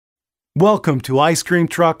Welcome to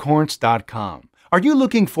IceCreamTruckHorns.com. Are you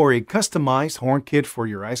looking for a customized horn kit for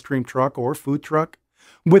your ice cream truck or food truck?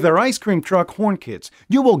 With our ice cream truck horn kits,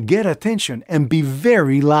 you will get attention and be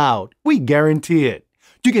very loud. We guarantee it.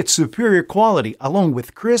 You get superior quality along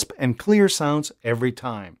with crisp and clear sounds every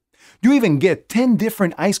time. You even get 10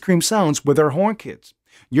 different ice cream sounds with our horn kits.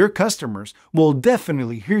 Your customers will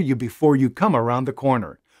definitely hear you before you come around the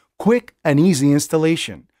corner. Quick and easy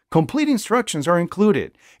installation. Complete instructions are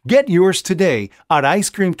included. Get yours today at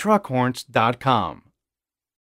IceCreamTruckHorns.com.